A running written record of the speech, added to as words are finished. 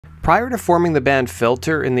Prior to forming the band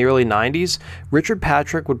Filter in the early 90s, Richard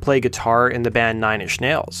Patrick would play guitar in the band Nine Inch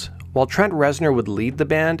Nails. While Trent Reznor would lead the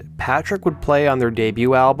band, Patrick would play on their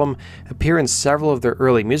debut album, appear in several of their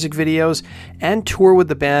early music videos, and tour with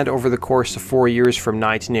the band over the course of 4 years from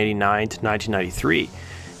 1989 to 1993.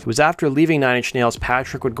 It was after leaving Nine Inch Nails,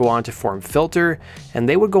 Patrick would go on to form Filter, and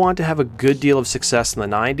they would go on to have a good deal of success in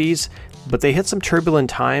the 90s, but they hit some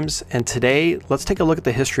turbulent times, and today, let's take a look at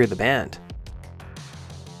the history of the band.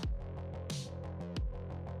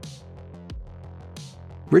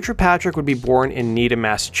 Richard Patrick would be born in Needham,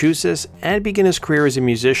 Massachusetts, and begin his career as a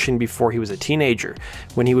musician before he was a teenager,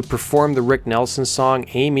 when he would perform the Rick Nelson song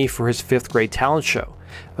Amy for his 5th grade talent show.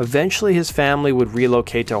 Eventually his family would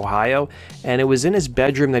relocate to Ohio, and it was in his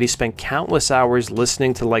bedroom that he spent countless hours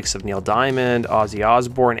listening to the likes of Neil Diamond, Ozzy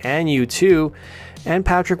Osbourne, and U2, and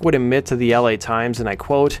Patrick would admit to the LA Times, and I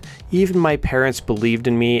quote, "Even my parents believed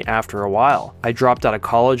in me after a while. I dropped out of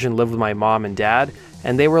college and lived with my mom and dad,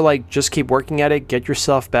 and they were like, just keep working at it, get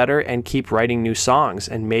yourself better, and keep writing new songs,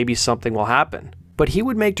 and maybe something will happen." But he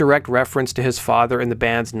would make direct reference to his father in the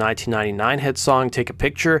band's 1999 hit song Take a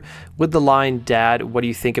Picture with the line, "Dad, what do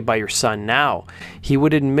you think about your son now?" He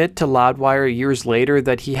would admit to Loudwire years later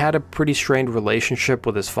that he had a pretty strained relationship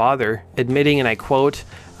with his father, admitting, and I quote,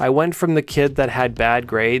 "I went from the kid that had bad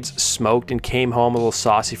grades, smoked, and came home a little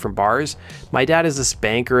saucy from bars. My dad is this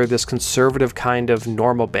banker, this conservative kind of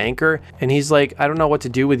normal banker, and he's like, I don't know what to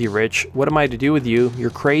do with you, Rich. What am I to do with you? You're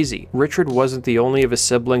crazy." Richard wasn't the only of his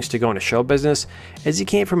siblings to go into show business, as he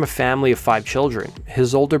came from a family of 5 children.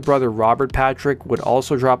 His older brother Robert Patrick would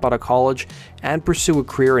also drop out of college and pursue a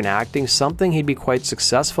career in acting, something he'd be quite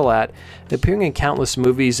successful at, appearing in countless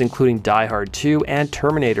movies including Die Hard 2 and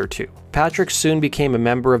Terminator 2. Patrick soon became a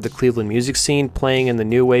member of the Cleveland music scene, playing in the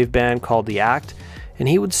new wave band called The Act, and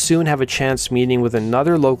he would soon have a chance meeting with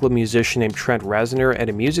another local musician named Trent Reznor at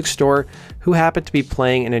a music store who happened to be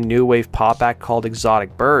playing in a new wave pop act called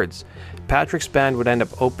Exotic Birds. Patrick's band would end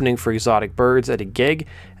up opening for Exotic Birds at a gig,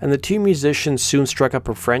 and the two musicians soon struck up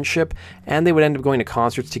a friendship, and they would end up going to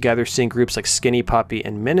concerts together, seeing groups like Skinny Puppy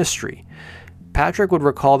and Ministry. Patrick would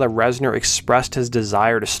recall that Reznor expressed his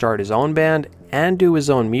desire to start his own band and do his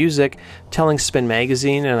own music, telling Spin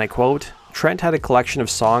magazine, and I quote, "Trent had a collection of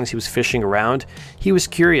songs he was fishing around. He was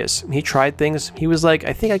curious. He tried things. He was like,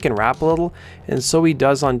 I think I can rap a little, and so he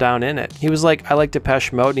does on Down In It. He was like, I like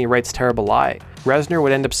Depeche Mode, and he writes Terrible Lie." Reznor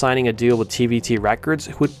would end up signing a deal with TVT Records,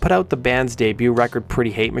 who would put out the band's debut record Pretty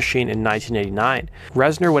Hate Machine in 1989.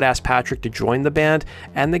 Reznor would ask Patrick to join the band,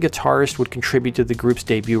 and the guitarist would contribute to the group's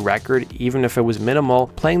debut record, even if it was minimal,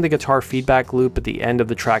 playing the guitar feedback loop at the end of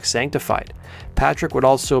the track Sanctified. Patrick would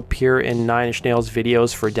also appear in Nine Inch Nails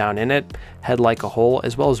videos for Down In It, Head Like a Hole,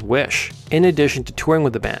 as well as Wish, in addition to touring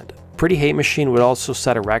with the band. Pretty Hate Machine would also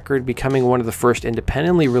set a record, becoming one of the first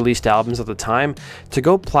independently released albums at the time to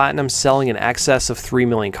go platinum, selling in excess of 3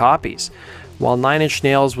 million copies. While Nine Inch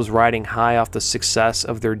Nails was riding high off the success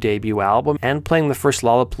of their debut album and playing the first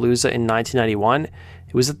Lollapalooza in 1991,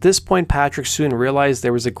 it was at this point Patrick soon realized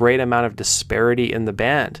there was a great amount of disparity in the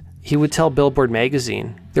band. He would tell Billboard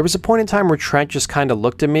magazine, "There was a point in time where Trent just kind of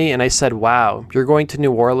looked at me and I said, wow, you're going to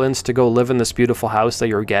New Orleans to go live in this beautiful house that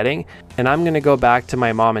you're getting, and I'm going to go back to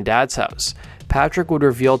my mom and dad's house." Patrick would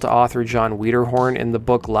reveal to author John Wiederhorn in the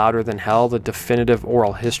book Louder Than Hell, The Definitive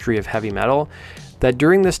Oral History of Heavy Metal, that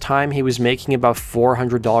during this time he was making about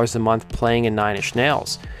 $400 a month playing in Nine Inch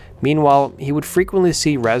Nails. Meanwhile, he would frequently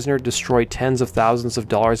see Reznor destroy tens of thousands of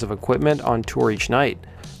dollars of equipment on tour each night.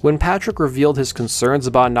 When Patrick revealed his concerns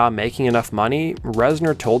about not making enough money,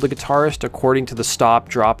 Reznor told the guitarist, according to the Stop,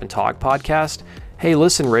 Drop, and Talk podcast, "Hey,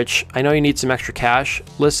 listen, Rich, I know you need some extra cash.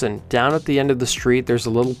 Listen, down at the end of the street there's a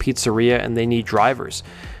little pizzeria and they need drivers.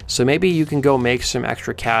 So maybe you can go make some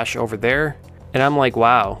extra cash over there." And I'm like,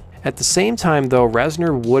 wow. At the same time though,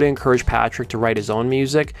 Reznor would encourage Patrick to write his own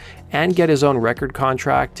music and get his own record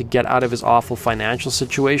contract to get out of his awful financial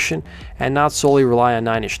situation and not solely rely on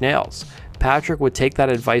Nine Inch Nails. Patrick would take that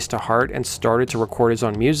advice to heart and started to record his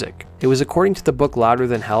own music. It was according to the book Louder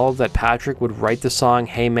Than Hell that Patrick would write the song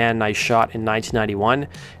Hey Man, Nice Shot in 1991,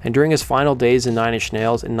 and during his final days in Nine Inch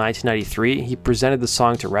Nails in 1993, he presented the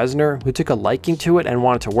song to Reznor, who took a liking to it and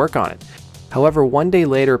wanted to work on it. However, one day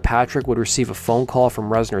later, Patrick would receive a phone call from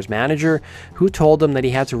Reznor's manager, who told him that he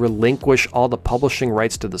had to relinquish all the publishing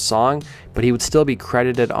rights to the song, but he would still be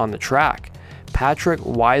credited on the track. Patrick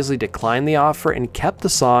wisely declined the offer and kept the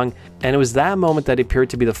song, And it was that moment that appeared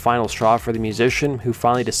to be the final straw for the musician, who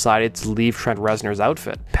finally decided to leave Trent Reznor's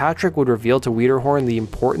outfit. Patrick would reveal to Wiederhorn the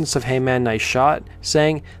importance of Hey Man, Nice Shot,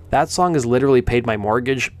 saying, "That song has literally paid my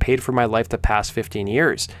mortgage, paid for my life the past 15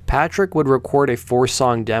 years. Patrick would record a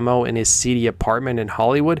 4-song demo in his seedy apartment in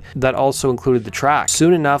Hollywood that also included the track.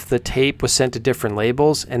 Soon enough, the tape was sent to different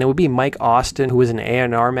labels, and it would be Mike Austin, who was an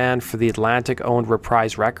A&R man for the Atlantic-owned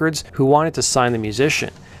Reprise Records, who wanted to sign the musician.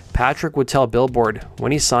 Patrick would tell Billboard,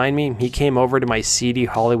 "When he signed me, he came over to my seedy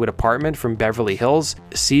Hollywood apartment from Beverly Hills,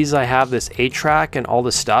 sees I have this 8-track and all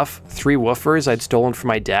this stuff, 3 woofers I'd stolen from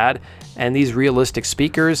my dad, and these realistic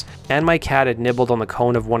speakers, and my cat had nibbled on the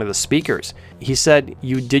cone of one of the speakers. He said,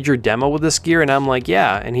 'You did your demo with this gear?' And I'm like,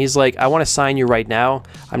 'Yeah.' And he's like, 'I want to sign you right now.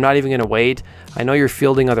 I'm not even going to wait. I know you're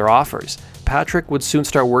fielding other offers.'" Patrick would soon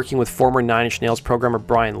start working with former Nine Inch Nails programmer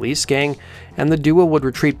Brian Lee's gang, and the duo would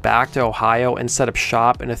retreat back to Ohio and set up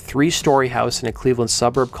shop in a 3-story house in a Cleveland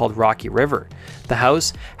suburb called Rocky River. The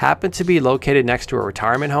house happened to be located next to a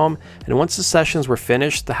retirement home, and once the sessions were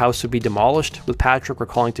finished, the house would be demolished, with Patrick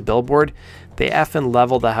recalling to Billboard, "They effing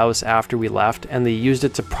leveled the house after we left, and they used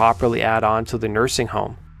it to properly add on to the nursing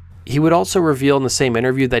home." He would also reveal in the same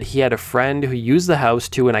interview that he had a friend who used the house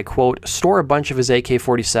to, and I quote, "store a bunch of his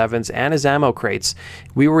AK-47s and his ammo crates.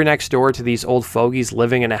 We were next door to these old fogies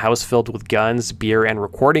living in a house filled with guns, beer, and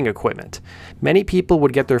recording equipment." Many people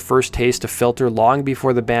would get their first taste of Filter long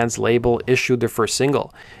before the band's label issued their first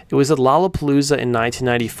single. It was at Lollapalooza in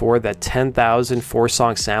 1994 that 10,000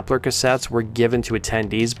 4-song sampler cassettes were given to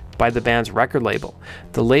attendees by the band's record label.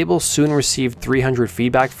 The label soon received 300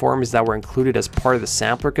 feedback forms that were included as part of the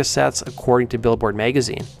sampler cassettes, according to Billboard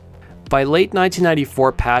magazine. By late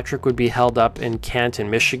 1994, Patrick would be held up in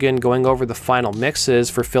Canton, Michigan, going over the final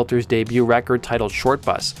mixes for Filter's debut record titled Short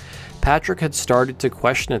Bus. Patrick had started to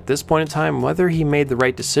question at this point in time whether he made the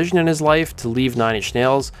right decision in his life to leave Nine Inch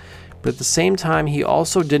Nails, but at the same time, he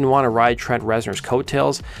also didn't want to ride Trent Reznor's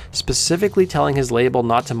coattails, specifically telling his label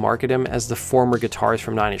not to market him as the former guitarist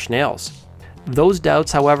from Nine Inch Nails. Those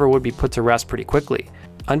doubts, however, would be put to rest pretty quickly.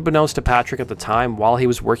 Unbeknownst to Patrick at the time, while he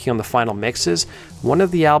was working on the final mixes, one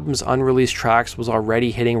of the album's unreleased tracks was already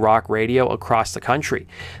hitting rock radio across the country.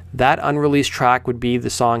 That unreleased track would be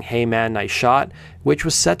the song Hey Man, Nice Shot, which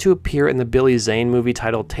was set to appear in the Billy Zane movie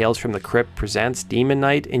titled Tales from the Crypt Presents Demon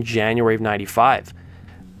Night in January of '95.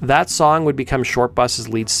 That song would become Short Bus's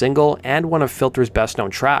lead single and one of Filter's best-known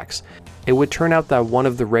tracks. It would turn out that one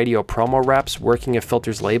of the radio promo reps working at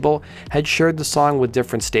Filter's label had shared the song with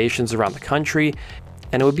different stations around the country,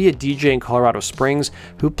 and it would be a DJ in Colorado Springs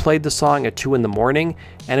who played the song at 2 in the morning,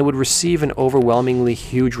 and it would receive an overwhelmingly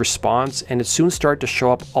huge response, and it soon started to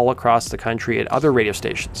show up all across the country at other radio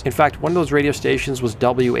stations. In fact, one of those radio stations was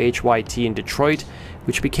WHYT in Detroit,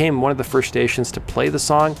 which became one of the first stations to play the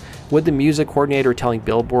song, with the music coordinator telling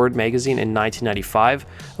Billboard magazine in 1995,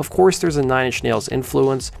 "Of course there's a Nine Inch Nails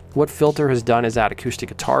influence. What Filter has done is add acoustic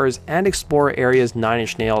guitars and explore areas Nine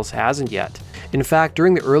Inch Nails hasn't yet." In fact,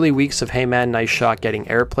 during the early weeks of Hey Man, Nice Shot getting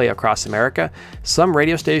airplay across America, some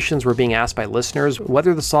radio stations were being asked by listeners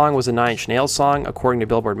whether the song was a Nine Inch Nails song, according to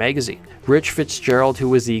Billboard magazine. Rich Fitzgerald, who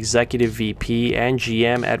was the executive VP and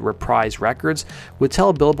GM at Reprise Records, would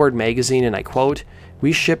tell Billboard magazine, and I quote,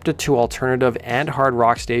 "We shipped it to alternative and hard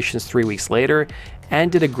rock stations 3 weeks later and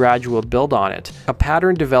did a gradual build on it. A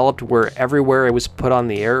pattern developed where everywhere it was put on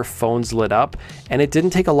the air, phones lit up, and it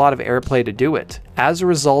didn't take a lot of airplay to do it. As a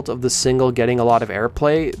result of the single getting a lot of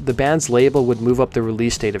airplay, the band's label would move up the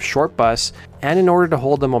release date of Short Bus, and in order to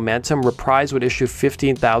hold the momentum, Reprise would issue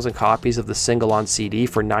 15,000 copies of the single on CD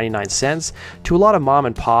for 99 cents to a lot of mom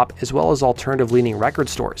and pop as well as alternative-leaning record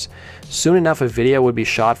stores. Soon enough, a video would be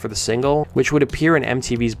shot for the single, which would appear in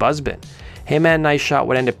MTV's Buzzbin. Hey Man, Nice Shot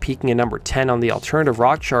would end up peaking at number 10 on the alternative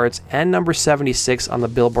rock charts and number 76 on the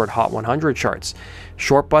Billboard Hot 100 charts.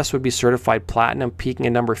 Short Bus would be certified platinum, peaking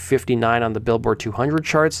at number 59 on the Billboard 200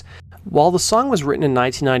 charts. While the song was written in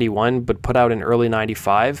 1991 but put out in early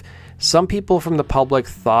 95, some people from the public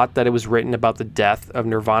thought that it was written about the death of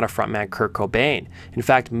Nirvana frontman Kurt Cobain. In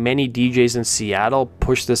fact, many DJs in Seattle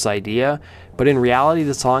pushed this idea, but in reality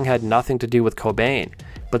the song had nothing to do with Cobain.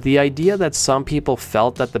 But the idea that some people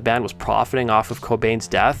felt that the band was profiting off of Cobain's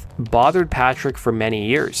death bothered Patrick for many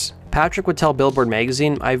years. Patrick would tell Billboard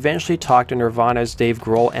magazine, "I eventually talked to Nirvana's Dave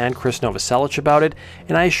Grohl and Chris Novoselic about it,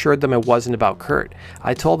 and I assured them it wasn't about Kurt.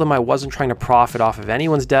 I told them I wasn't trying to profit off of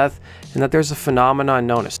anyone's death, and that there's a phenomenon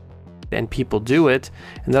known as and people do it,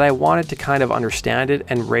 and that I wanted to kind of understand it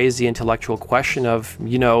and raise the intellectual question of,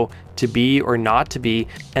 to be or not to be,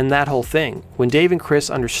 and that whole thing. When Dave and Chris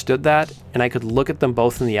understood that, and I could look at them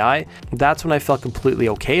both in the eye, that's when I felt completely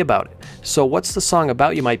okay about it. So what's the song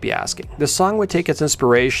about, you might be asking? The song would take its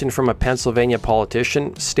inspiration from a Pennsylvania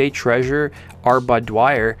politician, State Treasurer R. Bud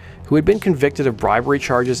Dwyer, who had been convicted of bribery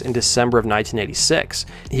charges in December of 1986.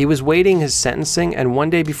 He was waiting his sentencing, and one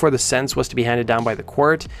day before the sentence was to be handed down by the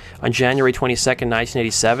court, on January 22,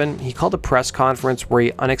 1987, he called a press conference where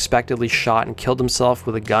he unexpectedly shot and killed himself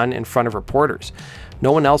with a gun in front of reporters.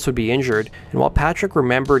 No one else would be injured, and while Patrick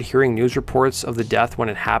remembered hearing news reports of the death when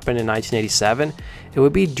it happened in 1987, it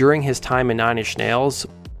would be during his time in Nine Inch Nails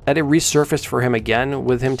that it resurfaced for him again,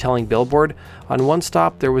 with him telling Billboard, "On one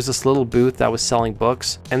stop there was this little booth that was selling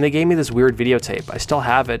books, and they gave me this weird videotape, I still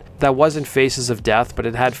have it, that wasn't Faces of Death, but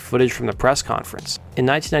it had footage from the press conference." In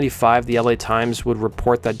 1995, the LA Times would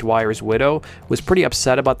report that Dwyer's widow was pretty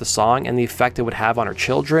upset about the song and the effect it would have on her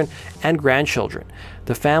children and grandchildren.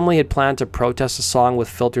 The family had planned to protest the song with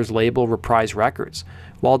Filter's label Reprise Records.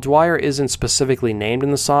 While Dwyer isn't specifically named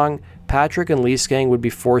in the song, Patrick and Leesgang would be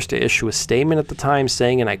forced to issue a statement at the time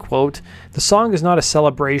saying, and I quote, "The song is not a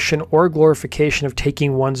celebration or glorification of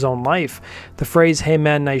taking one's own life. The phrase, 'Hey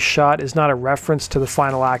man, nice shot,' is not a reference to the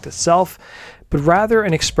final act itself, but rather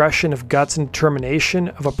an expression of guts and determination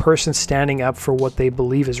of a person standing up for what they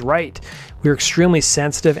believe is right. We are extremely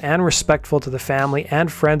sensitive and respectful to the family and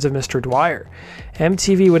friends of Mr. Dwyer."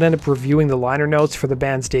 MTV would end up reviewing the liner notes for the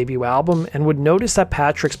band's debut album and would notice that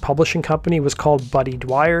Patrick's publishing company was called Buddy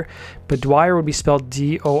Dwyer, but Dwyer would be spelled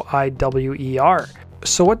D-O-I-W-E-R.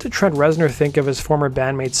 So what did Trent Reznor think of his former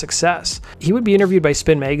bandmate's success? He would be interviewed by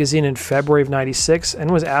Spin magazine in February of '96 and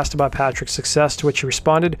was asked about Patrick's success, to which he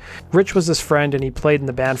responded, "Rich was his friend and he played in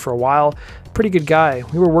the band for a while. Pretty good guy.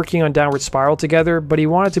 We were working on Downward Spiral together, but he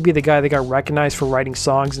wanted to be the guy that got recognized for writing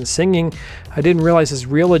songs and singing. I didn't realize his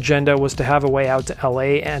real agenda was to have a way out to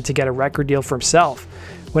LA and to get a record deal for himself."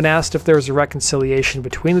 When asked if there was a reconciliation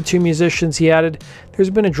between the two musicians, he added, "There's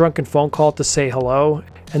been a drunken phone call to say hello,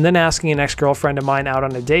 and then asking an ex-girlfriend of mine out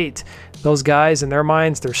on a date. Those guys, in their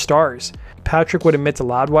minds, they're stars." Patrick would admit to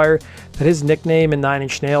Loudwire that his nickname in Nine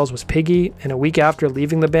Inch Nails was Piggy, and a week after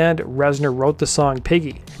leaving the band, Reznor wrote the song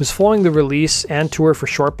Piggy. It was following the release and tour for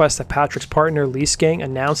Short Bus that Patrick's partner Leesgang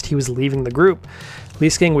announced he was leaving the group.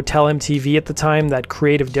 Leesgang would tell MTV at the time that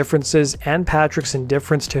creative differences and Patrick's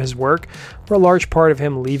indifference to his work were a large part of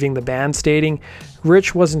him leaving the band, stating,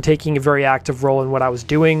 "Rich wasn't taking a very active role in what I was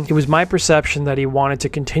doing. It was my perception that he wanted to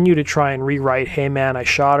continue to try and rewrite 'Hey Man, I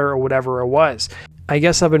Shot Her' or whatever it was. I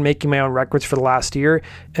guess I've been making my own records for the last year,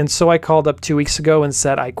 and so I called up 2 weeks ago and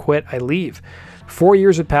said, I quit, I leave." 4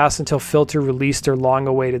 years would pass until Filter released their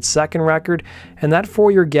long-awaited second record, and that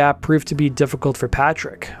 4-year gap proved to be difficult for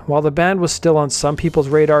Patrick. While the band was still on some people's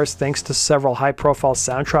radars thanks to several high-profile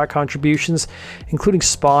soundtrack contributions, including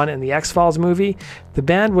Spawn and the X-Files movie, the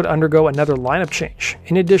band would undergo another lineup change.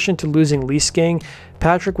 In addition to losing Leesgang,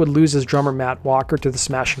 Patrick would lose his drummer Matt Walker to the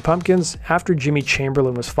Smashing Pumpkins after Jimmy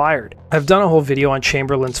Chamberlin was fired. I've done a whole video on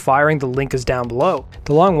Chamberlain's firing, the link is down below.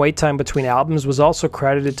 The long wait time between albums was also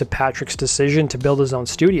credited to Patrick's decision to build his own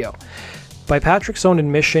studio. By Patrick's own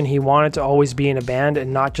admission, he wanted to always be in a band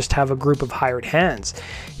and not just have a group of hired hands.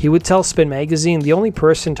 He would tell Spin magazine, "The only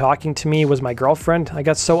person talking to me was my girlfriend. I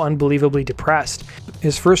got so unbelievably depressed."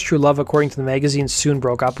 His first true love, according to the magazine, soon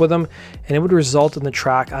broke up with him, and it would result in the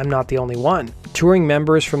track "I'm Not the Only One." Touring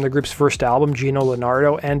members from the group's first album, Gino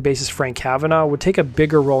Leonardo and bassist Frank Cavanaugh, would take a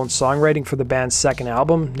bigger role in songwriting for the band's second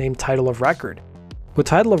album, named Title of Record. With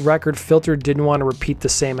Title of Record, Filter didn't want to repeat the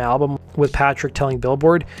same album, with Patrick telling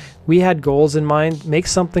Billboard, "We had goals in mind, make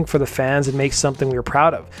something for the fans and make something we were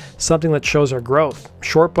proud of, something that shows our growth."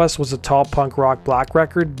 Short Bus was a tall punk rock black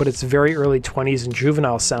record, but it's very early 20s and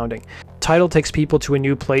juvenile sounding. Title takes people to a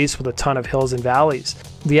new place with a ton of hills and valleys.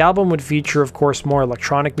 The album would feature, of course, more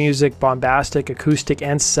electronic music, bombastic, acoustic,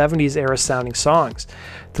 and 70s era sounding songs.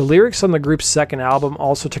 The lyrics on the group's second album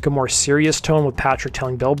also took a more serious tone, with Patrick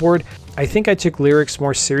telling Billboard, "I think I took lyrics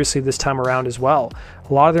more seriously this time around as well.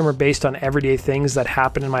 A lot of them are based on everyday things that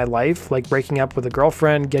happen in my life, like breaking up with a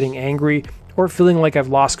girlfriend, getting angry, or feeling like I've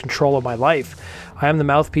lost control of my life. I am the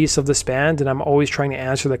mouthpiece of this band, and I'm always trying to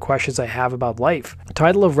answer the questions I have about life."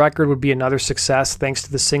 Title of Record would be another success thanks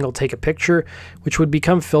to the single Take a Picture, which would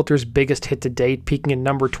become Filter's biggest hit to date, peaking at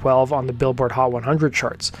number 12 on the Billboard Hot 100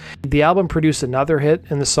 charts. The album produced another hit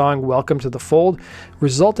in the song Welcome to the Fold,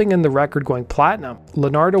 resulting in the record going platinum.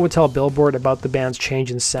 Leonardo would tell Billboard about the band's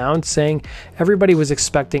change in sound, saying, "Everybody was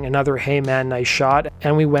expecting another Hey Man, Nice Shot,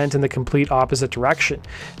 and we went in the complete opposite direction.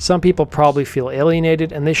 Some people probably feel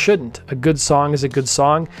alienated, and they shouldn't. A good song is a good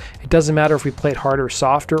song. It doesn't matter if we play it harder or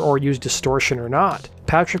softer or use distortion or not."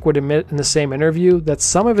 Patrick would admit in the same interview that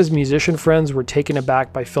some of his musician friends were taken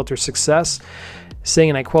aback by Filter's success, saying,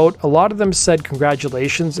 and I quote, "A lot of them said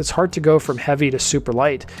congratulations, it's hard to go from heavy to super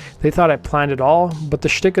light. They thought I planned it all, but the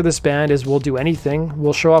shtick of this band is we'll do anything,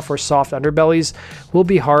 we'll show off our soft underbellies, we'll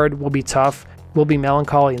be hard, we'll be tough, we'll be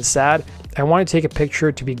melancholy and sad. I want to take a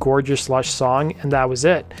picture to be gorgeous lush song, and that was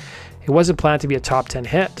it. It wasn't planned to be a top 10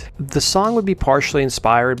 hit." The song would be partially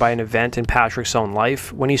inspired by an event in Patrick's own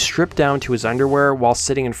life when he stripped down to his underwear while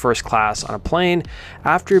sitting in first class on a plane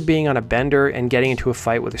after being on a bender and getting into a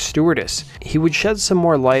fight with a stewardess. He would shed some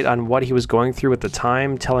more light on what he was going through at the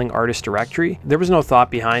time, telling Artist Directory, "There was no thought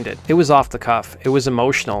behind it. It was off the cuff. It was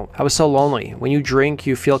emotional. I was so lonely. When you drink,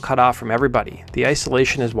 you feel cut off from everybody. The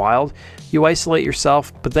isolation is wild. You isolate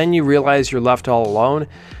yourself, but then you realize you're left all alone.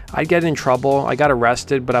 I'd get in trouble, I got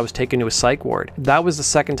arrested, but I was taken to a psych ward. That was the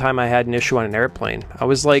second time I had an issue on an airplane. I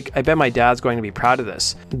was like, I bet my dad's going to be proud of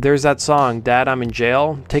this. There's that song, Dad, I'm in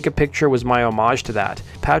Jail. Take a Picture was my homage to that."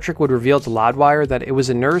 Patrick would reveal to Loudwire that it was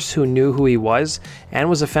a nurse who knew who he was and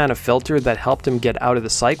was a fan of Filter that helped him get out of the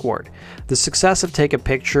psych ward. The success of Take a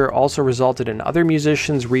Picture also resulted in other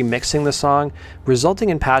musicians remixing the song, resulting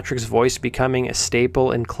in Patrick's voice becoming a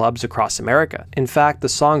staple in clubs across America. In fact, the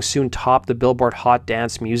song soon topped the Billboard Hot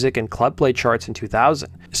Dance Music and Club Play charts in 2000.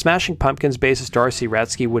 Smashing Pumpkins bassist Darcy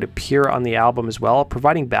Retzky would appear on the album as well,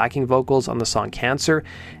 providing backing vocals on the song Cancer,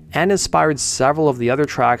 and inspired several of the other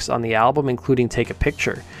tracks on the album, including Take a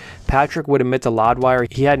Picture. Patrick would admit to Loudwire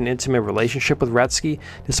he had an intimate relationship with Retzky,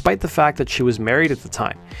 despite the fact that she was married at the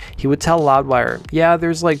time. He would tell Loudwire, "Yeah,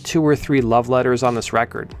 there's like 2 or 3 love letters on this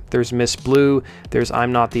record. There's Miss Blue, there's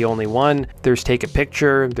I'm Not the Only One, there's Take a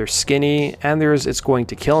Picture, there's Skinny, and there's It's Going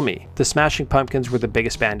to Kill Me." The Smashing Pumpkins were the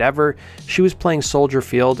biggest band ever. She was playing Soldier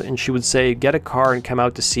Field, and she would say, "Get a car and come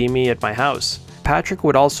out to see me at my house." Patrick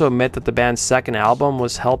would also admit that the band's second album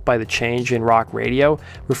was helped by the change in rock radio,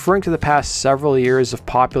 referring to the past several years of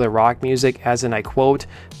popular rock music as, and I quote,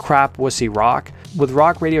 "crap wussy rock," with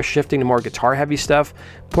rock radio shifting to more guitar-heavy stuff,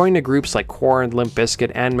 pointing to groups like Korn, Limp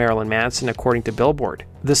Bizkit, and Marilyn Manson, according to Billboard.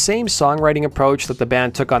 The same songwriting approach that the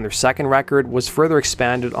band took on their second record was further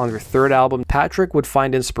expanded on their third album. Patrick would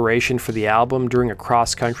find inspiration for the album during a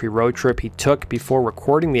cross-country road trip he took before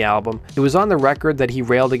recording the album. It was on the record that he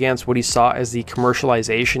railed against what he saw as the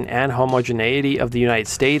commercialization and homogeneity of the United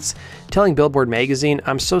States, telling Billboard magazine,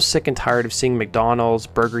 "I'm so sick and tired of seeing McDonald's,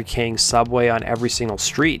 Burger King, Subway on every single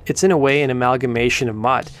street. It's in a way an amalgamation of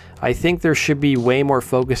mutt. I think there should be way more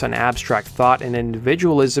focus on abstract thought and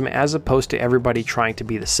individualism as opposed to everybody trying to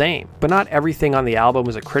be the same." But not everything on the album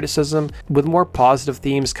was a criticism, with more positive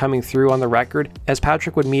themes coming through on the record, as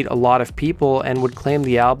Patrick would meet a lot of people and would claim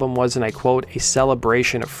the album was, and I quote, "a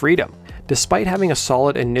celebration of freedom." Despite having a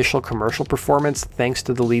solid initial commercial performance thanks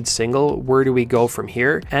to the lead single, Where Do We Go From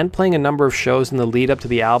Here, and playing a number of shows in the lead up to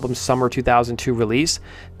the album's summer 2002 release,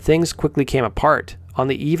 things quickly came apart. On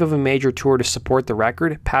the eve of a major tour to support the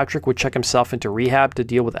record, Patrick would check himself into rehab to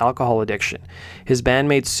deal with alcohol addiction. His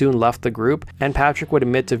bandmates soon left the group, and Patrick would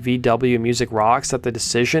admit to VW Music Rocks that the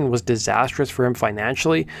decision was disastrous for him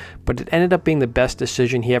financially, but it ended up being the best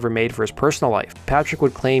decision he ever made for his personal life. Patrick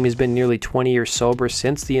would claim he's been nearly 20 years sober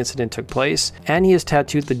since the incident took place, and he has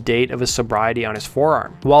tattooed the date of his sobriety on his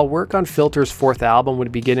forearm. While work on Filter's fourth album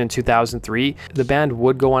would begin in 2003, the band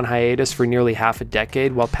would go on hiatus for nearly half a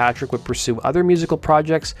decade while Patrick would pursue other musical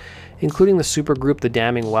projects, including the supergroup The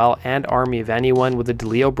Damning Well and Army of Anyone with the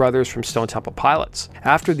DeLeo brothers from Stone Temple Pilots.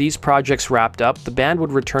 After these projects wrapped up, the band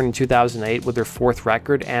would return in 2008 with their fourth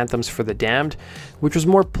record, Anthems for the Damned, which was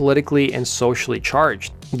more politically and socially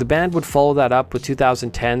charged. The band would follow that up with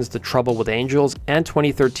 2010's The Trouble with Angels and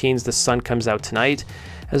 2013's The Sun Comes Out Tonight,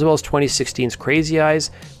 as well as 2016's Crazy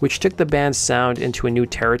Eyes, which took the band's sound into a new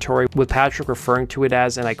territory, with Patrick referring to it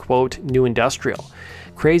as, and I quote, "new industrial."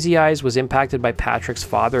 Crazy Eyes was impacted by Patrick's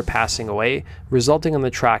father passing away, resulting in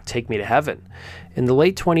the track Take Me to Heaven. In the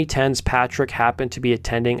late 2010s, Patrick happened to be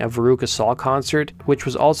attending a Veruca Salt concert, which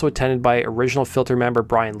was also attended by original Filter member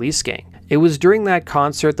Brian Leesgang. It was during that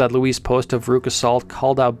concert that Louise Post of Veruca Salt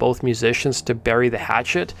called out both musicians to bury the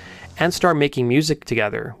hatchet and start making music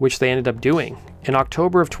together, which they ended up doing. In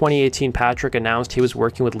October of 2018, Patrick announced he was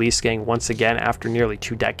working with Leesgang once again after nearly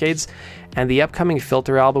 2 decades, and the upcoming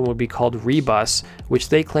Filter album would be called Rebus, which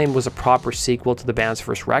they claimed was a proper sequel to the band's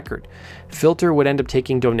first record. Filter would end up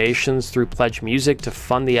taking donations through Pledge Music to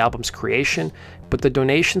fund the album's creation, but the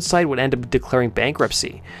donation site would end up declaring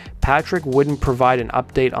bankruptcy. Patrick wouldn't provide an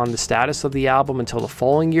update on the status of the album until the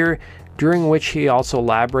following year, during which he also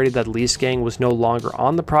elaborated that Leesgang was no longer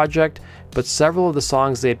on the project, but several of the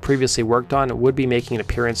songs they had previously worked on would be making an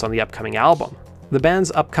appearance on the upcoming album. The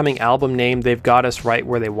band's upcoming album, named They've Got Us Right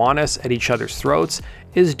Where They Want Us at Each Other's Throats,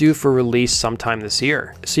 is due for release sometime this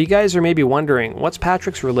year. So you guys are maybe wondering, what's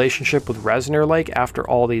Patrick's relationship with Reznor like after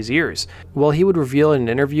all these years? Well, he would reveal in an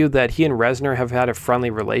interview that he and Reznor have had a friendly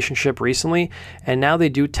relationship recently, and now they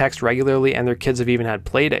do text regularly and their kids have even had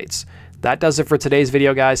playdates. That does it for today's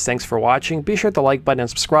video, guys. Thanks for watching. Be sure to hit the like button and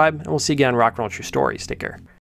subscribe, and we'll see you again on Rock and Roll True Stories. Take care.